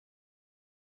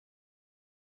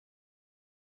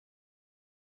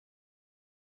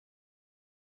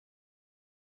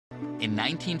In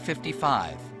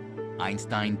 1955,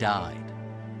 Einstein died,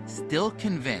 still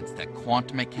convinced that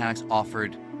quantum mechanics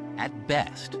offered, at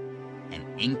best, an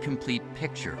incomplete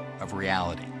picture of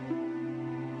reality.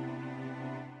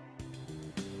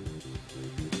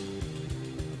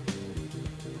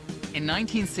 In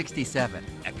 1967,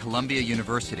 at Columbia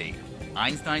University,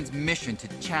 Einstein's mission to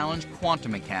challenge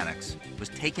quantum mechanics was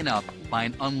taken up by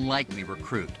an unlikely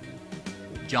recruit.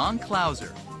 John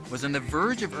Clauser was on the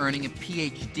verge of earning a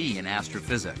PhD in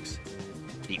astrophysics.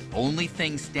 The only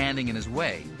thing standing in his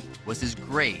way was his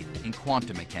grade in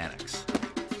quantum mechanics.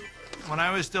 When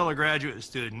I was still a graduate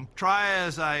student, try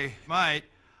as I might,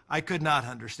 I could not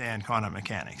understand quantum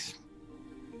mechanics.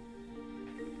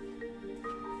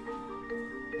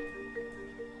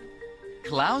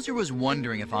 Clauser was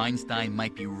wondering if Einstein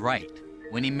might be right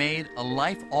when he made a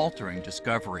life-altering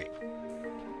discovery.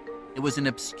 It was an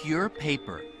obscure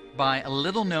paper by a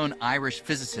little-known Irish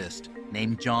physicist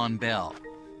named John Bell.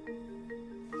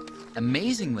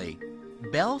 Amazingly,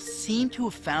 Bell seemed to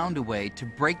have found a way to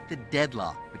break the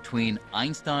deadlock between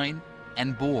Einstein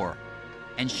and Bohr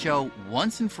and show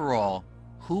once and for all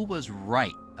who was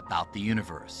right about the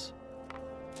universe.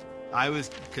 I was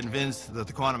convinced that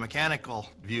the quantum mechanical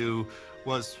view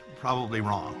was probably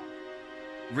wrong.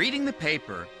 Reading the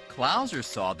paper, Clauser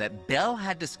saw that Bell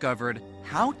had discovered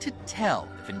how to tell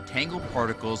if entangled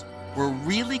particles were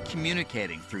really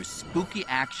communicating through spooky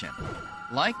action,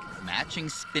 like matching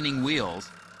spinning wheels,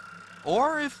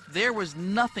 or if there was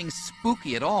nothing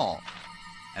spooky at all,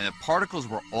 and the particles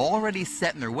were already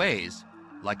set in their ways,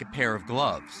 like a pair of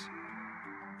gloves.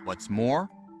 What's more,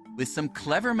 with some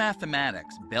clever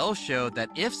mathematics, Bell showed that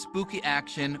if spooky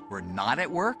action were not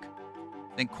at work,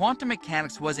 then quantum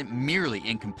mechanics wasn't merely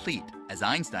incomplete, as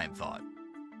Einstein thought.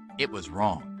 It was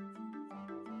wrong.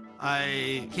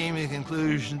 I came to the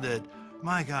conclusion that,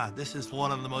 my God, this is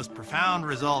one of the most profound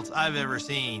results I've ever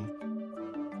seen.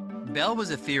 Bell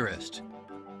was a theorist,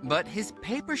 but his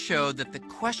paper showed that the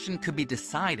question could be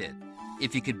decided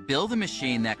if you could build a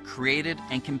machine that created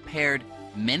and compared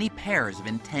many pairs of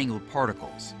entangled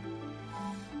particles.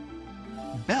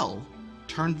 Bell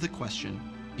turned the question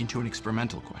into an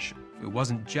experimental question. It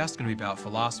wasn't just going to be about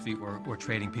philosophy or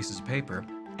trading pieces of paper.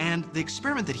 And the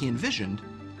experiment that he envisioned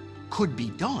could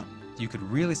be done. You could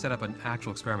really set up an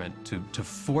actual experiment to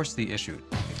force the issue.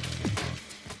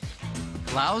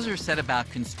 Clauser set about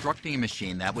constructing a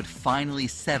machine that would finally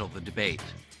settle the debate.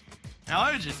 Now,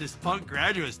 I was just this punk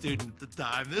graduate student at the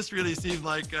time. This really seemed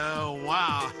like,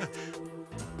 wow.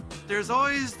 There's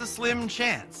always the slim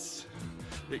chance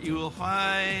that you will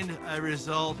find a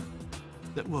result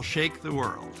that will shake the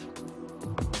world.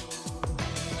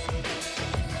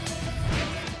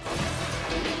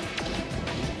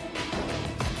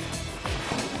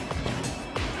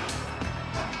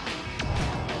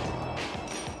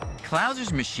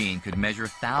 Clauser's machine could measure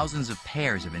thousands of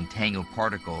pairs of entangled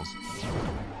particles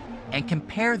and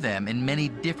compare them in many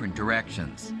different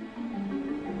directions.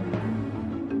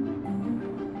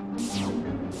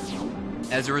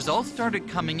 As the results started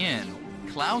coming in,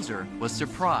 Clauser was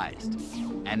surprised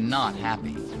and not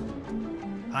happy.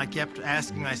 I kept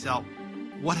asking myself,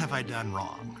 what have I done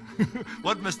wrong?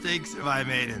 What mistakes have I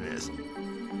made in this?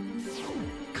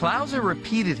 Clauser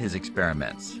repeated his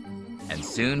experiments, and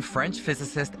soon French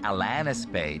physicist Alain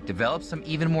Aspect developed some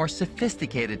even more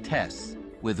sophisticated tests,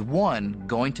 with one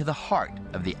going to the heart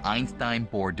of the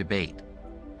Einstein-Bohr debate.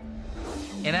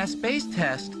 In Aspect's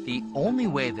test, the only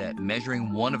way that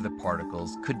measuring one of the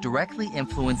particles could directly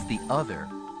influence the other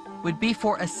would be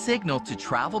for a signal to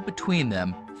travel between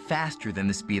them faster than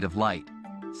the speed of light,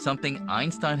 something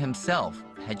Einstein himself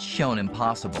had shown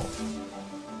impossible.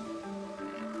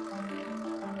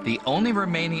 The only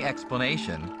remaining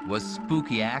explanation was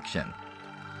spooky action,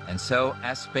 and so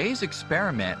Aspect's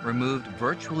experiment removed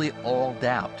virtually all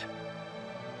doubt.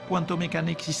 Quantum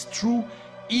mechanics is true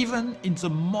even in the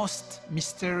most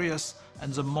mysterious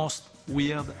and the most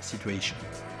weird situation.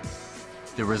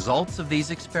 The results of these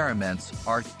experiments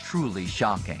are truly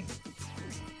shocking.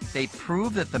 They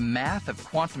prove that the math of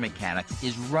quantum mechanics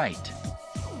is right.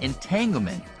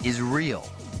 Entanglement is real.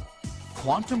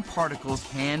 Quantum particles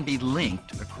can be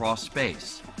linked across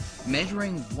space.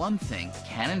 Measuring one thing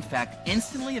can in fact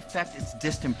instantly affect its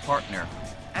distant partner,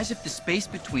 as if the space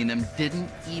between them didn't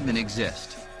even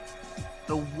exist.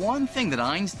 The one thing that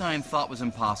Einstein thought was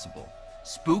impossible,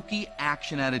 spooky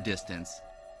action at a distance,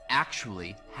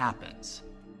 actually happens.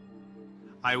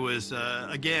 I was,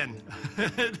 again,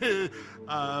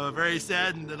 very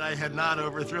saddened that I had not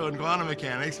overthrown quantum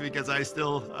mechanics, because I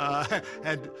still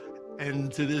had,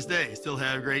 and to this day, still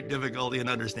have great difficulty in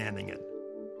understanding it.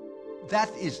 That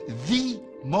is the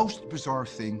most bizarre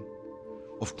thing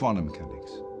of quantum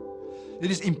mechanics. It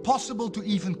is impossible to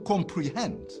even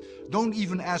comprehend. Don't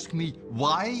even ask me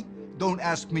why. Don't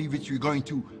ask me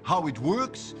how it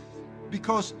works,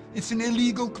 because it's an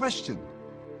illegal question.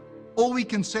 All we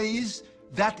can say is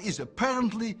that is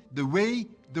apparently the way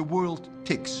the world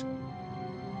ticks.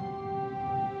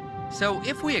 So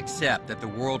if we accept that the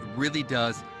world really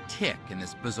does tick in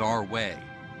this bizarre way,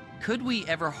 could we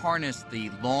ever harness the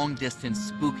long-distance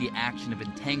spooky action of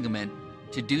entanglement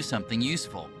to do something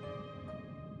useful?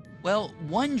 Well,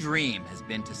 one dream has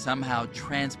been to somehow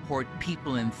transport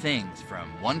people and things from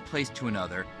one place to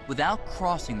another without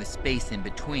crossing the space in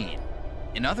between.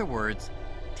 In other words,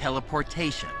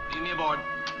 teleportation. Get me aboard.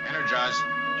 Energize.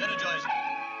 Energize.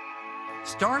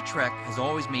 Star Trek has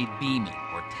always made beaming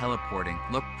or teleporting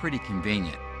look pretty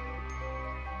convenient.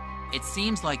 It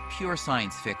seems like pure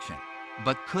science fiction,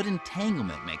 but could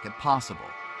entanglement make it possible?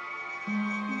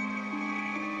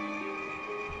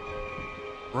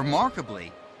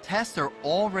 Remarkably, tests are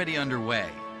already underway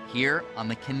here on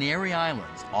the Canary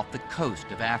Islands off the coast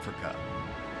of Africa.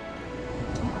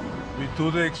 We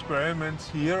do the experiments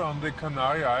here on the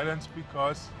Canary Islands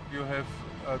because you have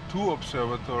 2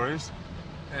 observatories,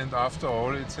 and after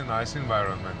all, it's a nice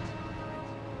environment.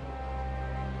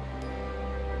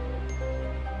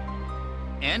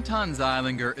 Anton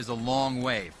Zeilinger is a long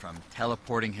way from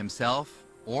teleporting himself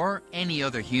or any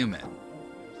other human.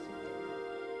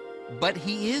 But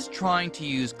he is trying to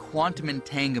use quantum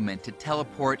entanglement to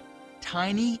teleport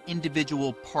tiny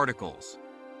individual particles.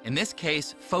 In this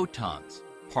case, photons,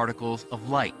 particles of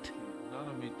light.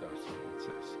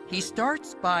 He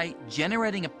starts by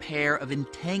generating a pair of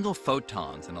entangled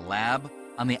photons in a lab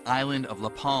on the island of La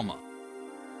Palma.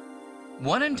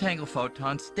 One entangled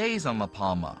photon stays on La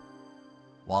Palma,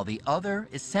 while the other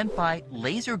is sent by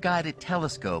laser-guided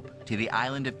telescope to the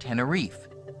island of Tenerife,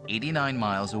 89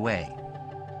 miles away.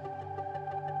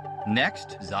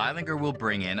 Next, Zeilinger will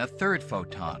bring in a third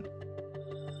photon,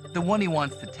 the one he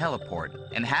wants to teleport,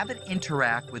 and have it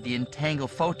interact with the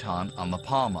entangled photon on La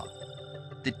Palma.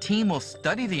 The team will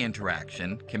study the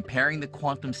interaction, comparing the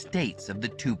quantum states of the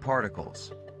 2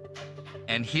 particles.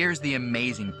 And here's the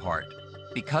amazing part.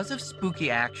 Because of spooky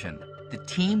action, the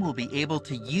team will be able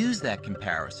to use that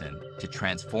comparison to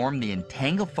transform the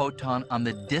entangled photon on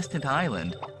the distant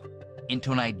island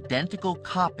into an identical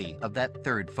copy of that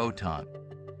third photon.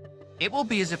 It will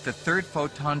be as if the third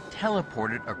photon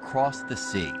teleported across the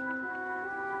sea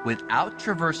without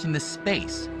traversing the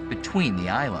space between the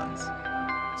islands.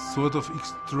 Sort of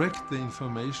extract the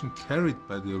information carried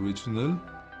by the original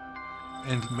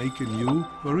and make a new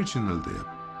original there.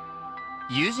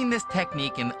 Using this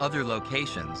technique in other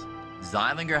locations,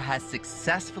 Zeilinger has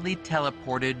successfully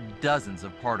teleported dozens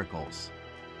of particles.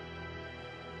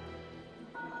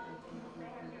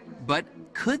 But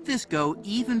could this go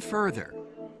even further?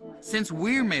 Since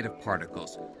we're made of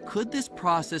particles, could this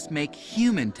process make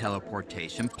human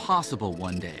teleportation possible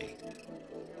one day?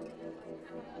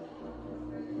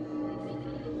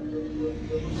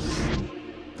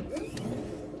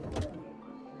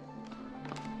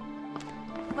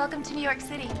 Welcome to New York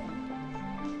City.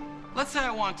 Let's say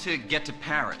I want to get to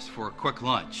Paris for a quick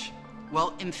lunch.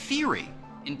 Well, in theory,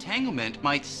 entanglement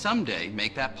might someday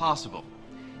make that possible.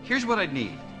 Here's what I'd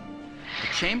need.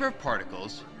 A chamber of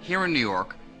particles here in New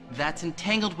York that's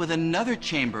entangled with another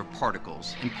chamber of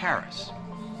particles in Paris.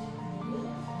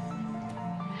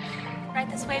 Right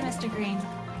this way, Mr. Green.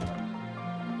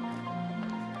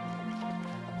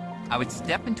 I would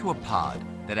step into a pod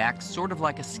that acts sort of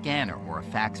like a scanner or a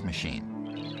fax machine.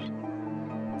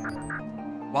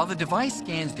 While the device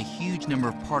scans the huge number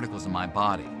of particles in my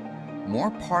body,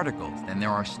 more particles than there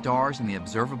are stars in the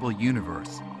observable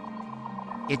universe,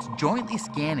 it's jointly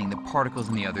scanning the particles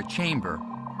in the other chamber,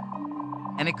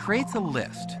 and it creates a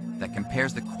list that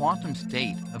compares the quantum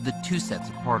state of the 2 sets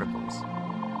of particles.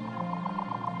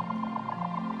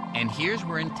 And here's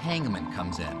where entanglement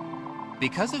comes in.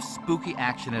 Because of spooky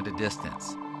action at a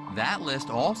distance, that list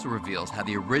also reveals how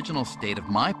the original state of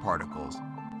my particles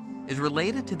is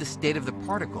related to the state of the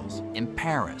particles in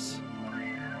Paris.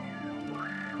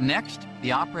 Next,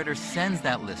 the operator sends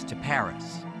that list to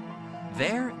Paris.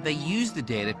 There, they use the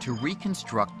data to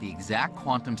reconstruct the exact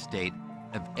quantum state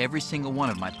of every single one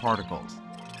of my particles,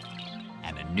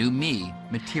 and a new me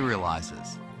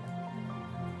materializes.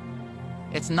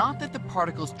 It's not that the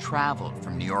particles traveled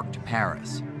from New York to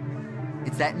Paris.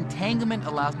 It's that entanglement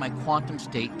allows my quantum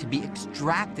state to be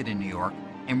extracted in New York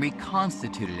and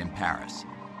reconstituted in Paris,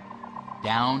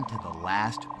 down to the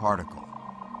last particle.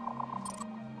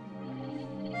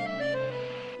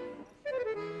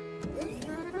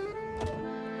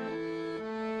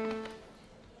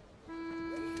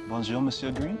 Bonjour,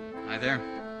 Monsieur Green. Hi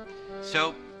there.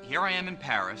 So here I am in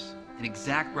Paris, an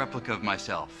exact replica of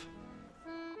myself.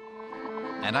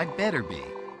 And I'd better be,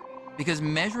 because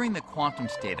measuring the quantum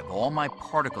state of all my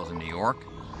particles in New York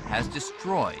has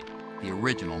destroyed the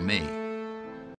original me.